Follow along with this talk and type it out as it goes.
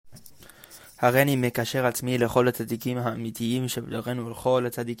הריני מקשר עצמי לכל הצדיקים האמיתיים שבדורנו ולכל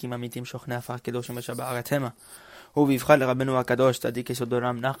הצדיקים האמיתיים שוכני עפר קדוש ושבארץ המה. הוא ויבחר לרבנו הקדוש צדיק יסוד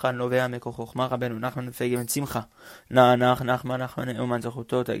עולם נחמן נובע מכוח חוכמה רבנו נחמן ופגם שמחה נחמן נאמן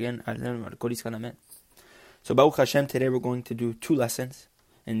זכותו תגן עלינו ועל כל ישראל אמן. So Baruch Hashem, today we're going to do two lessons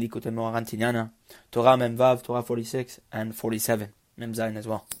in Likutei Moharan Tinyana, Torah Memvav, Torah 46 and 47, Mem Zayin as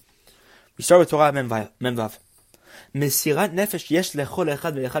well. We start with Torah Memvav. Mesirat nefesh yesh lechol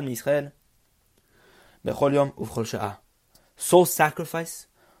echad ve'echad miYisrael bechol yom uv'chol sha'ah. Soul sacrifice,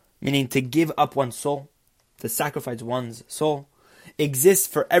 meaning to give up one's soul, to sacrifice one's soul, exists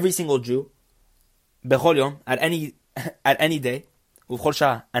for every single Jew, bechol yom, at any day, uv'chol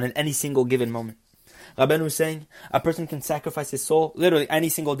sha'ah, and at any single given moment. Rabeinu is saying a person can sacrifice his soul literally any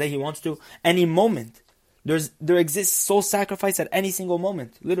single day he wants to, any moment. There exists soul sacrifice at any single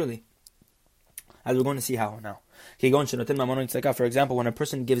moment, literally. As we're going to see how now. For example, when a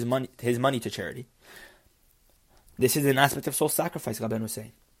person gives his money to charity, this is an aspect of soul sacrifice, Rabeinu is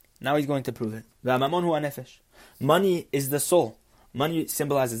saying. Now he's going to prove it. Money is the soul. Money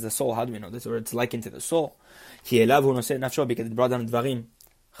symbolizes the soul. How do we know this? Or it's likened to the soul. Because it brought down Dvarim,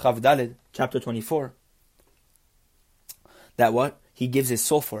 Chav Daled, chapter 24. That what? He gives his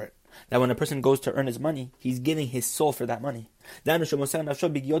soul for it. That when a person goes to earn his money, he's giving his soul for that money.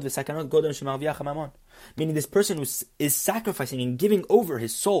 Meaning this person who is sacrificing and giving over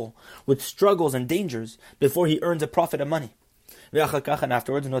his soul with struggles and dangers before he earns a profit of money. And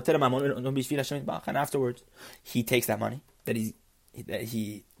afterwards, he takes that money that he's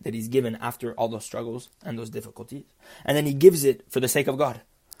given after all those struggles and those difficulties, and then he gives it for the sake of God.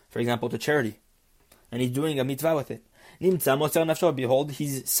 For example, to charity. And he's doing a mitzvah with it. Behold,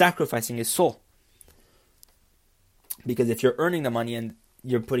 he's sacrificing his soul. Because if you're earning the money and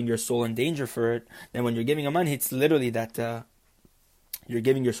you're putting your soul in danger for it, then when you're giving a money, it's literally that you're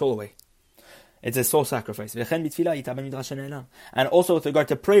giving your soul away. It's a soul sacrifice. And also with regard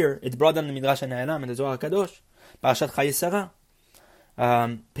to prayer, it's brought down in the Midrash Ne'elam in the Zohar HaKadosh, Parashat Chayei Sarah,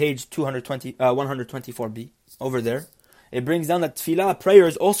 page 124b, over there. It brings down that tefillah, prayer,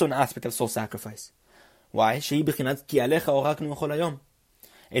 is also an aspect of soul sacrifice. Why? It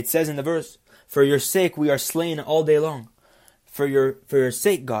says in the verse, for your sake we are slain all day long. For your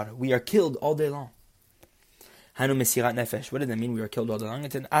sake, God, we are killed all day long. What does that mean, we are killed all day long?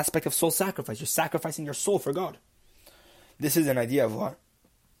 It's an aspect of soul sacrifice. You're sacrificing your soul for God. This is an idea of what?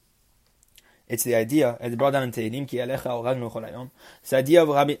 It's the idea, it's brought down in Tehillim, it's the idea of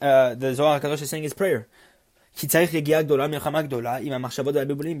the Zohar HaKadosh is saying is prayer. Because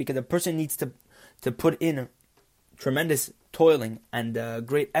a person needs to put in tremendous toiling and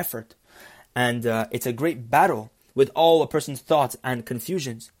great effort, and it's a great battle with all a person's thoughts and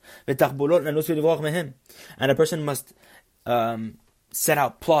confusions. And a person must set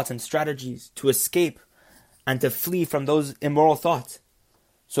out plots and strategies to escape and to flee from those immoral thoughts.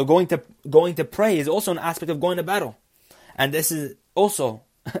 So going to pray is also an aspect of going to battle, and this is also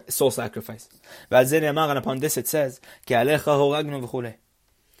soul sacrifice. And upon this it says, as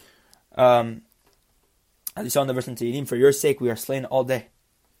you saw in the verse in Tehillim, for your sake we are slain all day.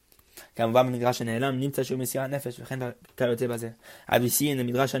 As we see in the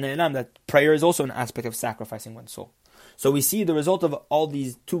Midrash Ne'elam that prayer is also an aspect of sacrificing one's soul. So we see the result of all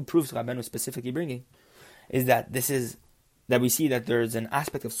these two proofs Rabeinu is specifically bringing is that we see that there is an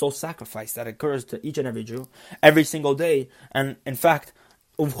aspect of soul sacrifice that occurs to each and every Jew every single day, and in fact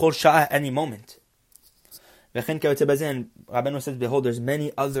at any moment. And Rabeinu says, behold, there's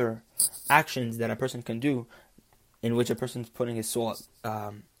many other actions that a person can do in which a person is putting his soul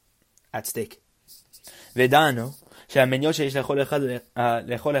at stake. And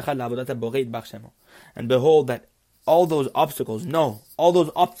behold, that all those obstacles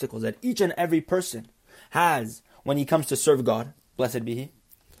that each and every person has when he comes to serve God, blessed be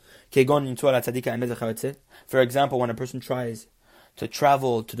He. For example, when a person tries to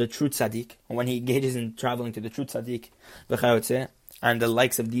travel to the true tzaddik, when he engages in traveling to the true tzaddik, and the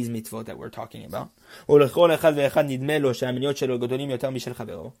likes of these mitzvot that we're talking about.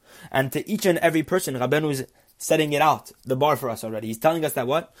 And to each and every person, Rabeinu is setting it out, the bar for us already. He's telling us that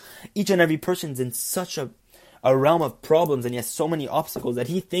what? Each and every person is in such a realm of problems, and he has so many obstacles that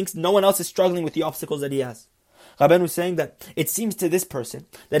he thinks no one else is struggling with the obstacles that he has. Rabeinu is saying that it seems to this person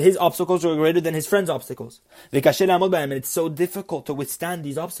that his obstacles are greater than his friend's obstacles. And it's so difficult to withstand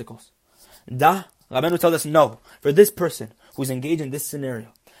these obstacles. Rabeinu tells us no. For this person who's engaged in this scenario,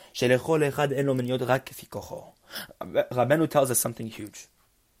 Rabeinu tells us something huge.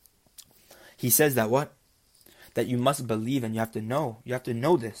 He says that what? That you must believe and you have to know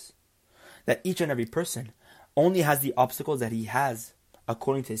this. That each and every person only has the obstacles that he has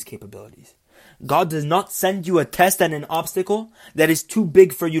according to his capabilities. God does not send you a test and an obstacle that is too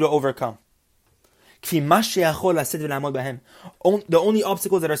big for you to overcome. The only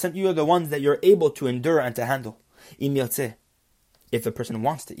obstacles that are sent to you are the ones that you're able to endure and to handle. If a person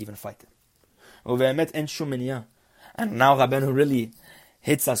wants to even fight them. And now Rabeinu really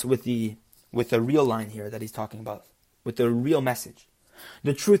hits us with the real line here that he's talking about, with the real message.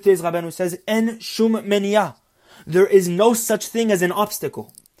 The truth is, Rabeinu says, En shum meniya. There is no such thing as an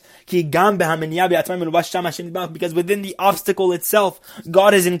obstacle. Because within the obstacle itself,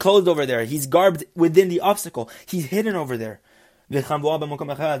 God is enclosed over there. He's garbed within the obstacle. He's hidden over there.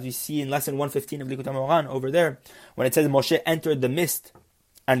 As we see in lesson 115 of Likutei Moharan over there, when it says Moshe entered the mist,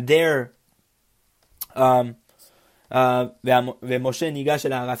 and there, and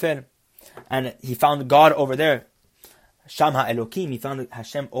he found God over there. Sham HaElokim, he found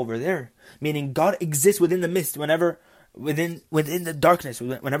Hashem over there. Meaning God exists within the mist, within the darkness,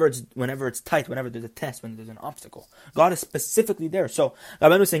 whenever it's tight, whenever there's a test, when there's an obstacle. God is specifically there. So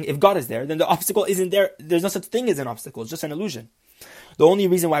Rabeinu is saying, if God is there, then the obstacle isn't there. There's no such thing as an obstacle. It's just an illusion. The only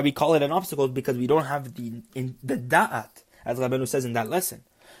reason why we call it an obstacle is because we don't have the da'at, as Rabeinu says in that lesson.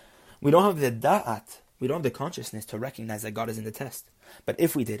 We don't have the da'at. We don't have the consciousness to recognize that God is in the test. But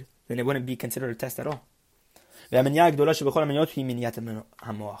if we did, then it wouldn't be considered a test at all. And Rabeinu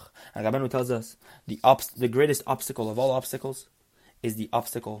tells us the greatest obstacle of all obstacles is the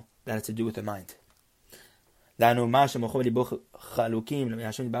obstacle that has to do with the mind.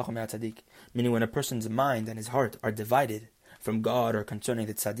 Meaning when a person's mind and his heart are divided from God or concerning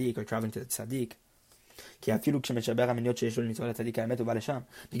the tzaddik or traveling to the tzaddik.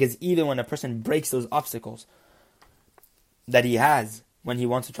 Because even when a person breaks those obstacles that he has when he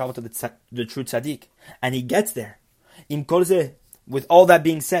wants to travel to the true tzaddik, and he gets there, with all that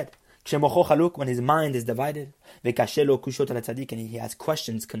being said, when his mind is divided, and he has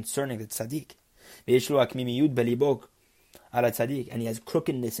questions concerning the tzaddik, and he has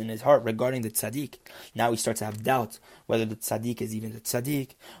crookedness in his heart regarding the tzaddik, now he starts to have doubts whether the tzaddik is even the tzaddik,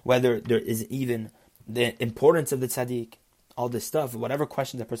 whether there is even the importance of the tzaddik, all this stuff, whatever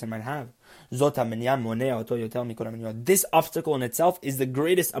questions a person might have. This obstacle in itself is the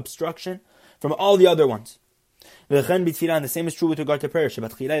greatest obstruction from all the other ones. And the same is true with regard to prayer.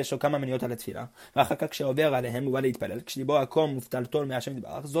 Rabeinu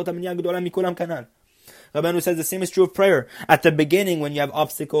says the same is true of prayer. At the beginning, when you have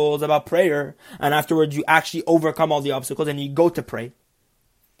obstacles about prayer, and afterwards you actually overcome all the obstacles and you go to pray,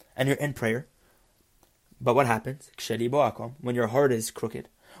 and you're in prayer. But what happens? When your heart is crooked,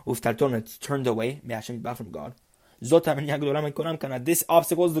 it's turned away from God. This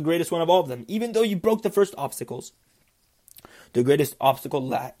obstacle is the greatest one of all of them. Even though you broke the first obstacles, the greatest obstacle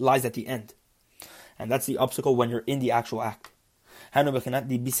lies at the end. And that's the obstacle when you're in the actual act. As it says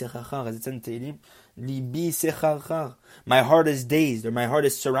in Tehillim, my heart is dazed, or my heart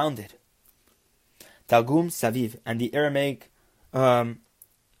is surrounded. Targum Saviv, and the Aramaic, what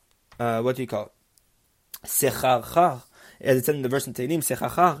do you call it? Secharchar, as it said in the verse in Tehillim,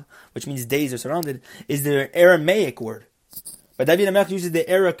 Secharchar, which means dazed or surrounded, is the Aramaic word. But David HaMelech uses the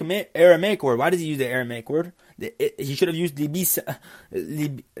Aramaic word. Why does he use the Aramaic word? He should have used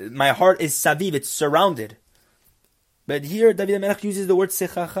my heart is Saviv, it's surrounded. But here David HaMelech uses the word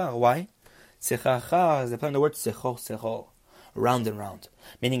Secharchar. Why? Secharchar is applying the word Sechor, round and round.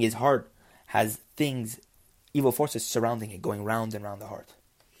 Meaning his heart has things, evil forces surrounding it, going round and round the heart.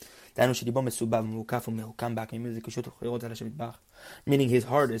 Meaning his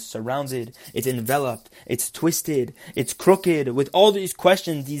heart is surrounded, it's enveloped, it's twisted, it's crooked with all these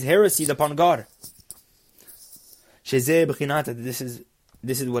questions, these heresies upon God. This is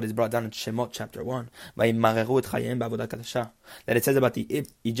what is brought down in Shemot chapter 1. That it says about the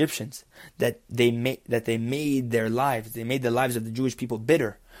Egyptians that they made the lives of the Jewish people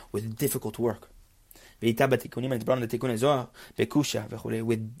bitter with difficult work. With kushia,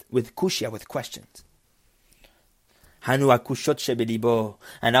 with questions. And now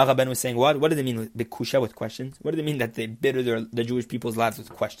Rabeinu was saying, what does it mean with kushia, with questions? What does it mean that they bitter the Jewish people's lives with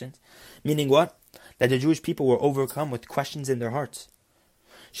questions? Meaning what? That the Jewish people were overcome with questions in their hearts.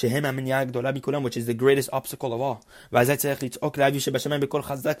 Which is the greatest obstacle of all.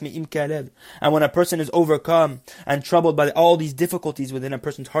 And when a person is overcome and troubled by all these difficulties within a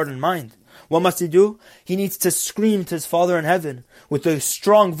person's heart and mind, what must he do? He needs to scream to his Father in heaven with a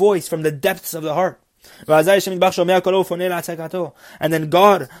strong voice from the depths of the heart. And then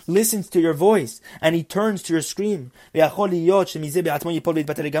God listens to your voice and He turns to your scream. And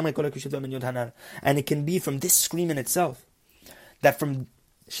it can be from this scream in itself, that from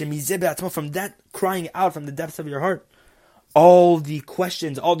that crying out from the depths of your heart, all the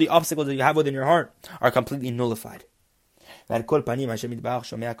questions, all the obstacles that you have within your heart are completely nullified. And Rabeinu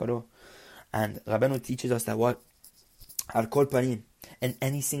teaches us that what? Al kol panim, in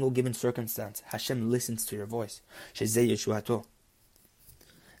any single given circumstance, Hashem listens to your voice.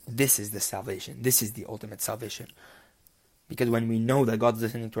 This is the salvation. This is the ultimate salvation. Because when we know that God's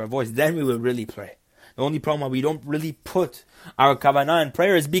listening to our voice, then we will really pray. The only problem why we don't really put our kavanah in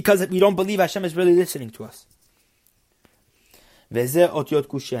prayer is because we don't believe Hashem is really listening to us. Now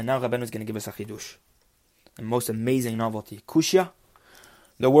Rabeinu is going to give us a chidush. The most amazing novelty. Kushya,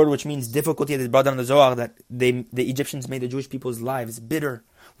 the word which means difficulty, that is brought down in the Zohar, that the Egyptians made the Jewish people's lives bitter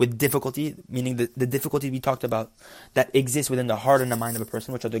with difficulty, meaning the difficulty we talked about that exists within the heart and the mind of a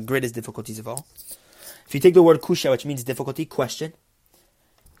person, which are the greatest difficulties of all. If you take the word kushya, which means difficulty, question,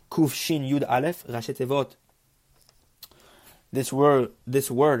 kuf shin yud aleph rashi tevot. This word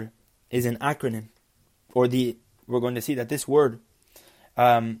is an acronym, we're going to see that this word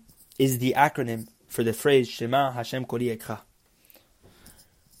is the acronym for the phrase Shema Hashem Koli Ekcha.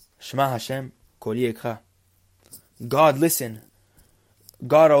 Shema Hashem Koli Ekcha. God, listen.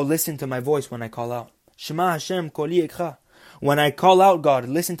 God, oh, listen to my voice when I call out. Shema Hashem Koli Ekcha. When I call out, God,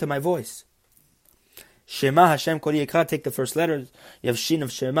 listen to my voice. Shema Hashem Koli Ekcha. Take the first letters. You have Shin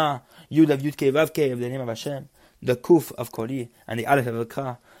of Shema, Yud of Yud Kei Vav Kei of the name of Hashem, the Kuf of Koli, and the Aleph of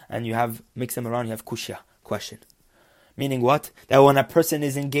Ekcha, and you have, mix them around, you have Kushya, question. Meaning what? That when a person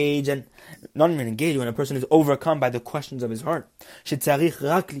is engaged, and not even engaged, when a person is overcome by the questions of his heart,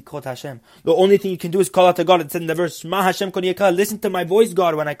 the only thing you can do is call out to God. It said in the verse, Shema Hashem Kol Yekal, listen to my voice,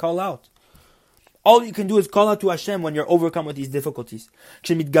 God, when I call out. All you can do is call out to Hashem when you're overcome with these difficulties.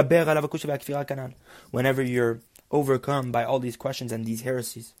 Whenever you're overcome by all these questions and these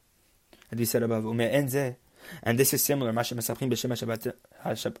heresies. As we said above, and this is similar.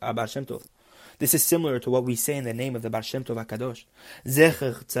 This is similar to what we say in the name of the Baal Shem Tov HaKadosh.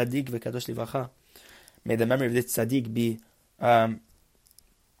 Zecher Tzadik V'Kadosh Livracha. May the memory of this Tzadik be, may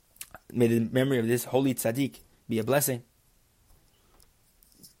the memory of this holy Tzadik be a blessing.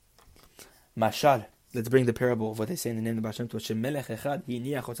 Mashal. Let's bring the parable of what they say in the name of the Baal Shem Tov.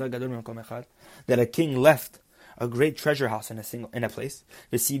 That a king left a great treasure house in a place.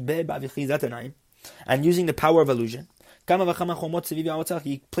 And using the power of illusion,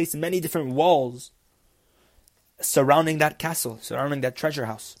 he placed many different walls surrounding that castle, surrounding that treasure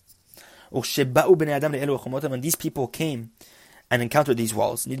house. When these people came and encountered these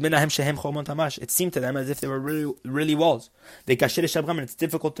walls, it seemed to them as if they were really, really walls. And it's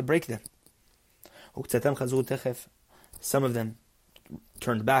difficult to break them. Some of them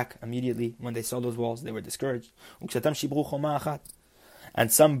turned back immediately when they saw those walls. They were discouraged. And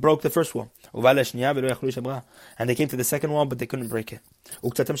some broke the first wall. And they came to the second wall, but they couldn't break it.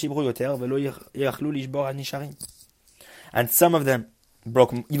 And some of them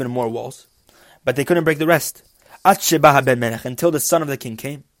broke even more walls, but they couldn't break the rest. Until the son of the king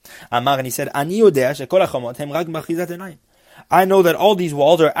came. And he said, I know that all these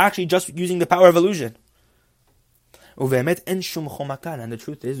walls are actually just using the power of illusion. And the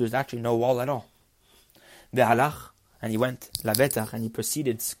truth is, there's actually no wall at all. And he went, and he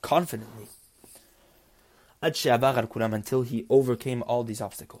proceeded confidently until he overcame all these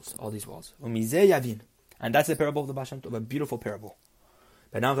obstacles, all these walls. And that's the parable of the Baal Shem Tov, a beautiful parable.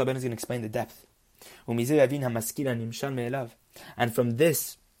 But now Rabeinu is going to explain the depth. And from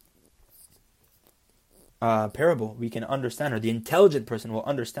this parable, we can understand, or the intelligent person will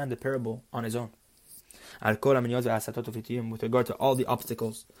understand the parable on his own. With regard to all the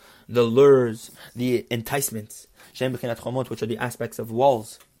obstacles, the lures, the enticements, which are the aspects of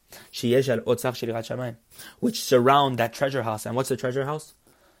walls, which surround that treasure house. And what's the treasure house?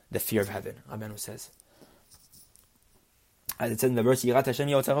 The fear of heaven, Rabeinu says. As it says in the verse, that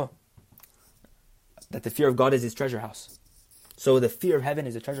the fear of God is his treasure house. So the fear of heaven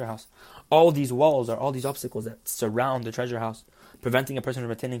is a treasure house. All these walls are all these obstacles that surround the treasure house, preventing a person from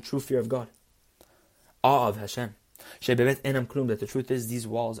attaining true fear of God. Awe of Hashem. That the truth is, these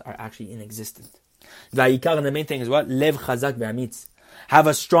walls are actually inexistent. And the main thing is what? Lev chazak ve'amitz. Have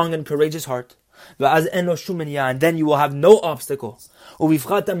a strong and courageous heart. And then you will have no obstacle. And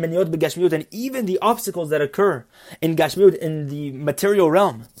even the obstacles that occur in Gashmiut, in the material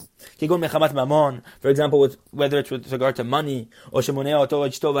realm. For example, whether it's with regard to money, or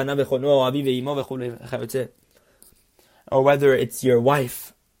whether it's your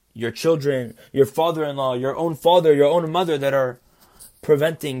wife, your children, your father-in-law, your own father, your own mother that are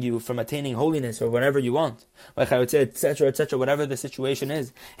preventing you from attaining holiness or whatever you want, etc., etc., whatever the situation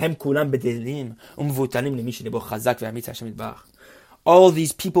is. All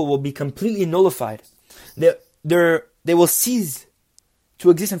these people will be completely nullified. Their they will cease to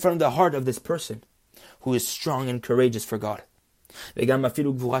exist in front of the heart of this person who is strong and courageous for God.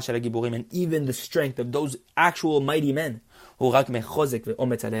 And even the strength of those actual mighty men. And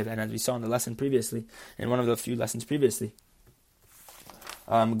as we saw in the lesson previously, in one of the few lessons previously,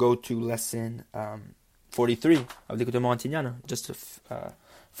 go to lesson 43 of the Tinyana, just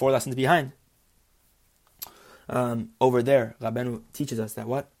 4 lessons behind. Over there, Rabeinu teaches us that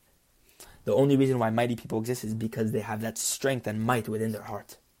what? The only reason why mighty people exist is because they have that strength and might within their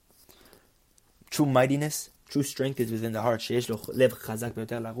heart. True mightiness, true strength is within the heart.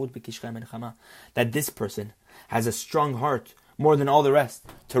 That this person has a strong heart more than all the rest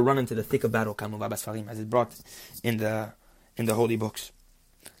to run into the thick of battle, as it's brought in the holy books.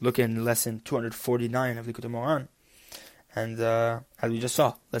 Look in lesson 249 of the Moran, and as we just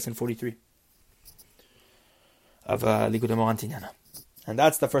saw, lesson 43 of Likutei Moharan Tinyana. And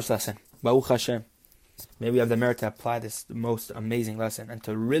that's the first lesson. Baruch Hashem. May we have the merit to apply this most amazing lesson and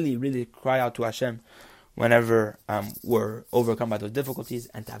to really, really cry out to Hashem whenever we're overcome by those difficulties,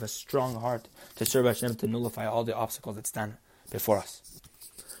 and to have a strong heart to serve Hashem, to nullify all the obstacles that stand before us.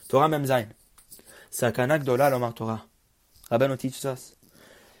 Torah Mem Zayin. Sakana gdola lomar Torah. Rabeinu teaches us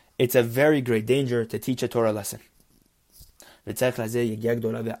it's a very great danger to teach a Torah lesson. And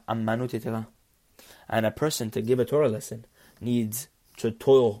a person to give a Torah lesson needs to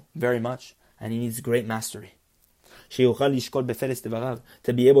toil very much, and he needs great mastery. To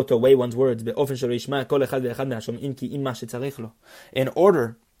be able to weigh one's words in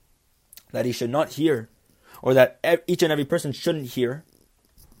order that he should not hear, or that each and every person shouldn't hear,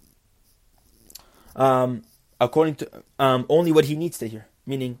 according to only what he needs to hear.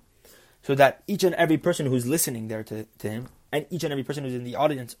 Meaning, so that each and every person who's listening there to him, and each and every person who's in the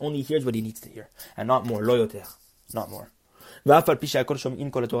audience only hears what he needs to hear, and not more. Lo yoter, not more.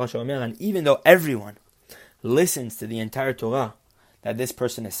 And even though everyone listens to the entire Torah that this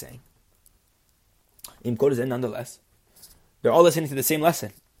person is saying, nonetheless, they're all listening to the same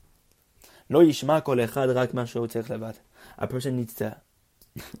lesson. A person needs to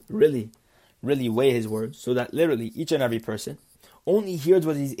really, really weigh his words, so that literally each and every person only hears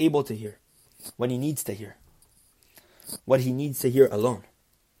what he's able to hear, when he needs to hear, what he needs to hear alone,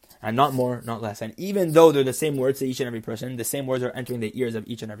 and not more, not less. And even though they're the same words to each and every person, the same words are entering the ears of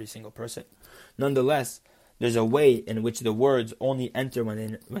each and every single person, nonetheless, there's a way in which the words only enter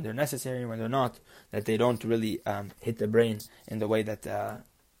when they're necessary, and when they're not, that they don't really hit the brain in the way that the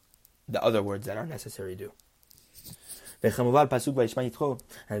other words that are necessary do. And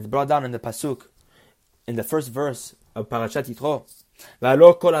it's brought down in the pasuk, in the first verse of Parashat Yitro. The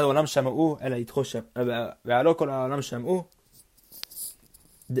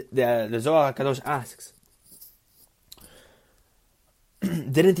Zohar HaKadosh asks,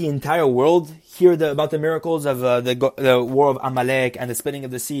 didn't the entire world hear about the miracles of the war of Amalek and the splitting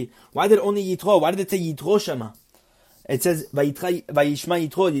of the sea? Why did only Yitro? Why did it say Yitro Shema? It says Vayishma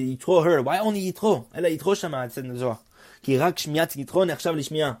Yitro. Yitro heard. Why only Yitro? Ela Yitro Shema. It said in the Zohar. Ki rak shmiat Yitro nechshav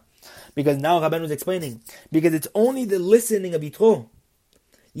lishmiya. Because now Rabeinu is explaining. Because it's only the listening of Yitro.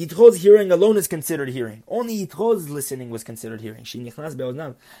 Yitro's hearing alone is considered hearing. Only Yitro's listening was considered hearing.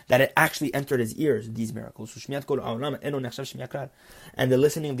 That it actually entered his ears, these miracles. And the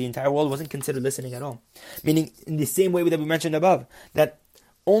listening of the entire world wasn't considered listening at all. Meaning, in the same way that we mentioned above, that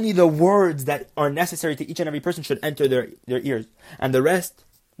only the words that are necessary to each and every person should enter their ears. And the rest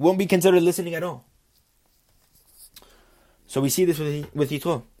won't be considered listening at all. So we see this with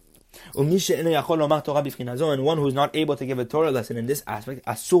Yitro. And one who is not able to give a Torah lesson in this aspect,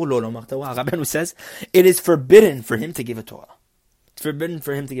 Rabeinu says, it is forbidden for him to give a Torah. It's forbidden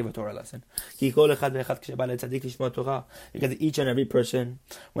for him to give a Torah lesson. Because each and every person,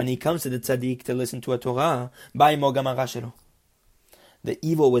 when he comes to the tzaddik to listen to a Torah, the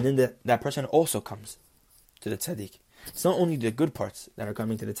evil within that person also comes to the tzaddik. It's not only the good parts that are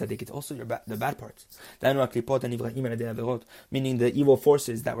coming to the tzaddik, it's also the bad parts. Meaning the evil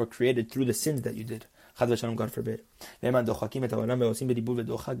forces that were created through the sins that you did. God forbid. And Rabeinu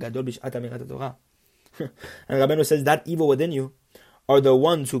says that evil within you are the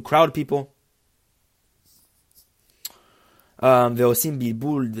ones who crowd people. And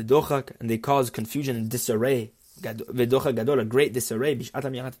they cause confusion and disarray. A great disarray at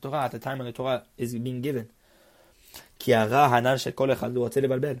the time when the Torah is being given.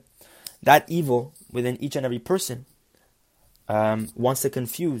 That evil within each and every person wants to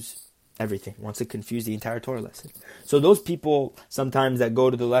confuse everything, wants to confuse the entire Torah lesson. So those people sometimes that go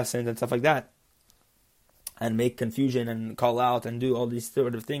to the lessons and stuff like that and make confusion and call out and do all these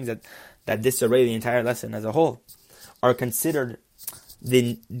sort of things that disarray the entire lesson as a whole are considered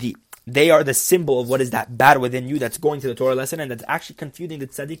the they are the symbol of what is that bad within you that's going to the Torah lesson and that's actually confusing the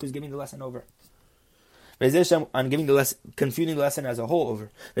tzaddik who's giving the lesson over. I'm giving the lesson, confusing the lesson as a whole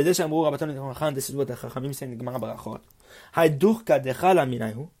over. This is what the Chachamim say in the Gemara Barachot.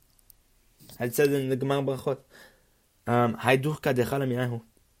 It says in the Gemara Barachot,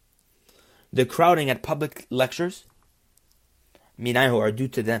 the crowding at public lectures are due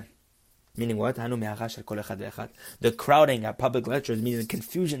to them. Meaning what? The crowding at public lectures, meaning the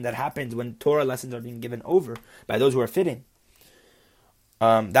confusion that happens when Torah lessons are being given over by those who are fitting.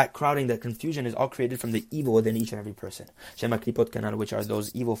 That crowding, that confusion is all created from the evil within each and every person. Shema klipot, which are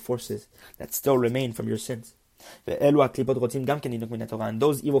those evil forces that still remain from your sins. And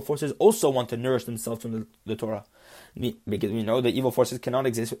those evil forces also want to nourish themselves from the Torah. Because we know the evil forces cannot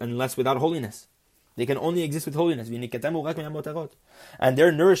exist unless without holiness. They can only exist with holiness. And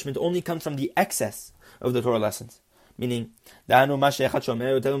their nourishment only comes from the excess of the Torah lessons. Meaning that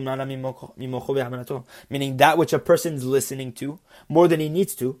which a person's listening to more than he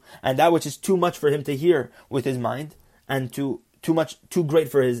needs to, and that which is too much for him to hear with his mind, and too great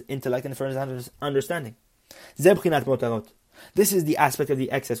for his intellect and for his understanding. This is the aspect of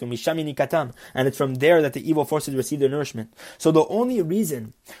the excess, and it's from there that the evil forces receive their nourishment. So the only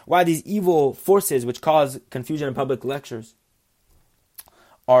reason why these evil forces, which cause confusion in public lectures,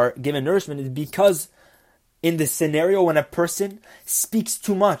 are given nourishment is because in the scenario when a person speaks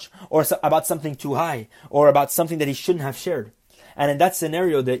too much, or about something too high, or about something that he shouldn't have shared, and in that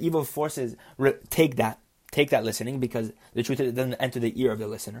scenario, the evil forces take that listening, because the truth is it doesn't enter the ear of the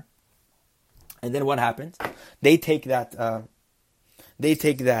listener. And then what happens? They take that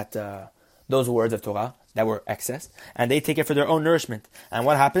those words of Torah that were excess, and they take it for their own nourishment. And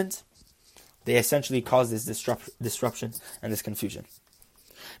what happens? They essentially cause this disruption and this confusion.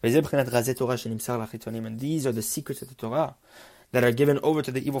 And these are the secrets of the Torah that are given over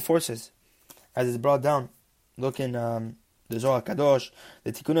to the evil forces, as is brought down. Look in the Zohar Kadosh,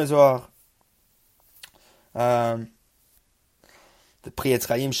 the Tikkun Zohar, the Priyetz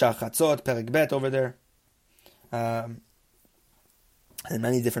Chaim Shar Chatzot, Perek Bet over there, and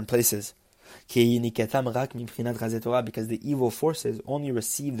many different places. Because the evil forces only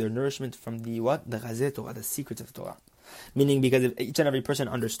receive their nourishment from the what? The Chazei Torah, the secrets of Torah. Meaning, because if each and every person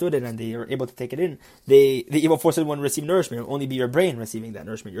understood it and they are able to take it in, the evil forces won't receive nourishment. It will only be your brain receiving that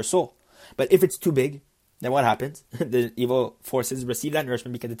nourishment, your soul. But if it's too big, then what happens? The evil forces receive that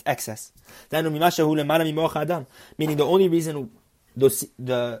nourishment because it's excess. Meaning the only reason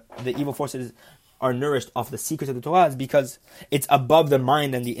the evil forces are nourished off the secrets of the Torah is because it's above the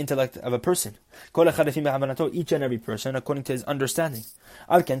mind and the intellect of a person. Each and every person according to his understanding.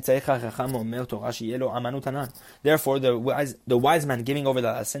 Therefore, the wise man giving over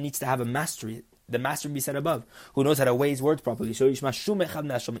the lesson needs to have a mastery. The master be said above, who knows how to weigh his words properly. So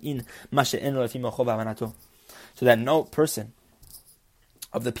that no person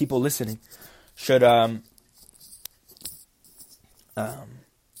of the people listening should that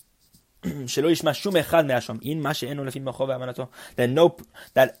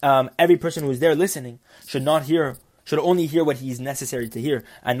every person who is there listening should only hear what he is necessary to hear,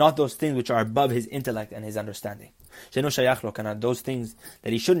 and not those things which are above his intellect and his understanding. Those things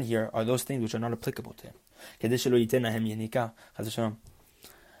that he shouldn't hear are those things which are not applicable to him.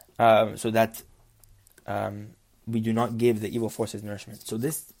 So that we do not give the evil forces nourishment. So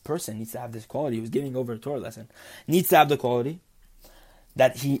this person needs to have this quality, who's giving over a Torah lesson, needs to have the quality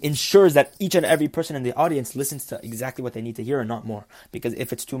that he ensures that each and every person in the audience listens to exactly what they need to hear and not more. Because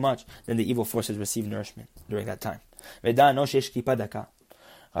if it's too much, then the evil forces receive nourishment during that time. Rabeinu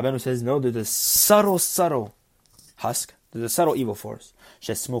says, no, there's a subtle husk, there's a subtle evil force,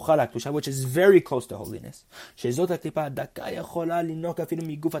 which is very close to holiness. That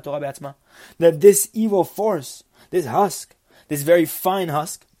this evil force, this husk, this very fine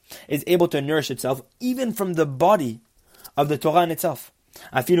husk, is able to nourish itself even from the body of the Torah in itself.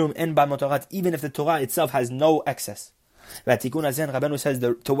 Even if the Torah itself has no excess. Rabeinu says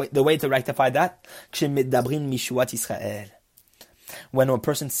the way to rectify that, when a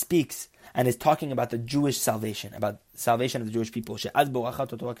person speaks and is talking about the Jewish salvation, about salvation of the Jewish people,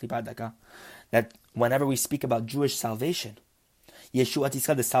 that whenever we speak about Jewish salvation, Yeshuat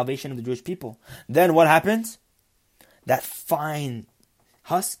Yisrael, the salvation of the Jewish people, then what happens? That fine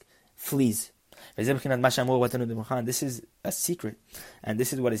husk flees. This is a secret, and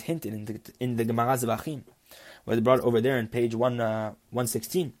this is what is hinted in the Gemara Zvachim, where it's brought over there in page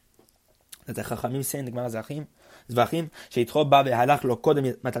 116, that the Chachamim say in the Gemara Zvachim,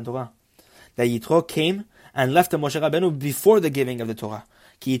 that Yitro came and left the Moshe Rabbeinu before the giving of the Torah.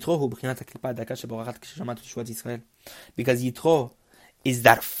 Because Yitro is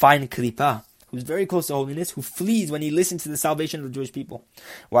that fine klipot, who's very close to holiness, who flees when he listens to the salvation of the Jewish people.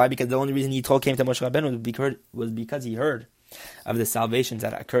 Why? Because the only reason Yitro came to Moshe Rabbeinu was because he heard of the salvations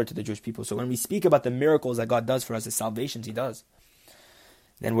that occurred to the Jewish people. So when we speak about the miracles that God does for us, the salvations He does,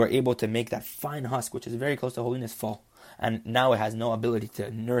 then we're able to make that fine husk, which is very close to holiness, fall. And now it has no ability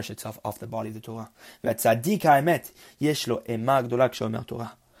to nourish itself off the body of the Torah.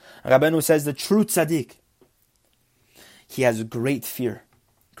 Rabeinu says the true tzaddik, he has great fear,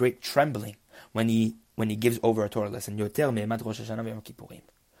 great trembling when he gives over a Torah lesson. To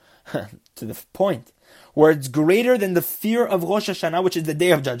the point where it's greater than the fear of Rosh Hashanah, which is the day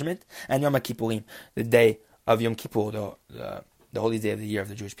of judgment, and Yom Kippurim, the day of Yom Kippur, the holy day of the year of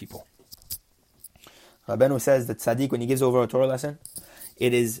the Jewish people. Rabeinu says that tzaddik, when he gives over a Torah lesson,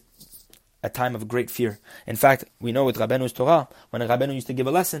 it is a time of great fear. In fact, we know with Rabeinu's Torah, when Rabeinu used to give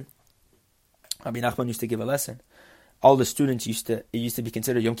a lesson, Rabbi Nachman used to give a lesson, all the students it used to be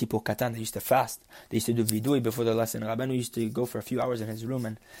considered Yom Kippur Katan. They used to fast. They used to do vidui before the lesson. Rabeinu used to go for a few hours in his room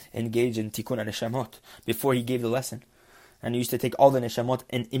and engage in tikkun and neshamot before he gave the lesson. And he used to take all the neshamot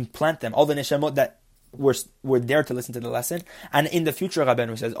and implant them, all the neshamot that were there to listen to the lesson. And in the future,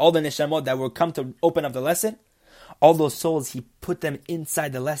 Rabeinu says, all the neshamot that will come to open up the lesson, all those souls, he put them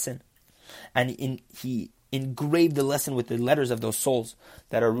inside the lesson. And he engraved the lesson with the letters of those souls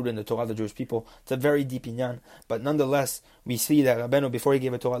that are rooted in the Torah of the Jewish people. It's a very deep inyan. But nonetheless, we see that Rabeinu, before he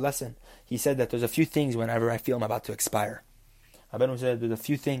gave a Torah lesson, he said that there's a few things whenever I feel I'm about to expire. Rabeinu said there's a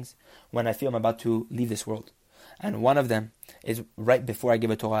few things when I feel I'm about to leave this world. And one of them is right before I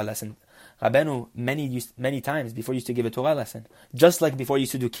give a Torah lesson. Rabeinu, many times before he used to give a Torah lesson, just like before he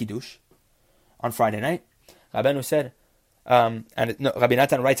used to do Kiddush on Friday night, Rabeinu said, Rabbi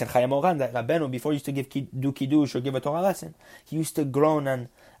Natan writes in Chayei Moran that Rabeinu, before he used to do Kiddush or give a Torah lesson, he used to groan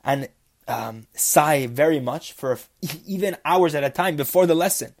and sigh very much for even hours at a time before the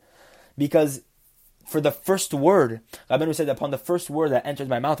lesson. Because for the first word, Rabeinu said, upon the first word that enters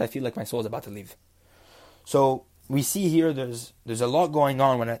my mouth, I feel like my soul is about to leave. So we see here there's a lot going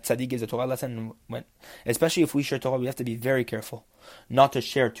on when a tzaddik gives a Torah lesson. Especially if we share Torah, we have to be very careful not to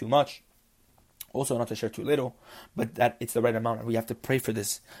share too much, also not to share too little, but that it's the right amount. And we have to pray for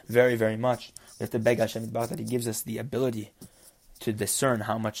this very, very much. We have to beg Hashem that He gives us the ability to discern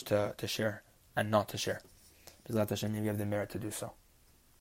how much to share and not to share. Because Hashem, we have the merit to do so.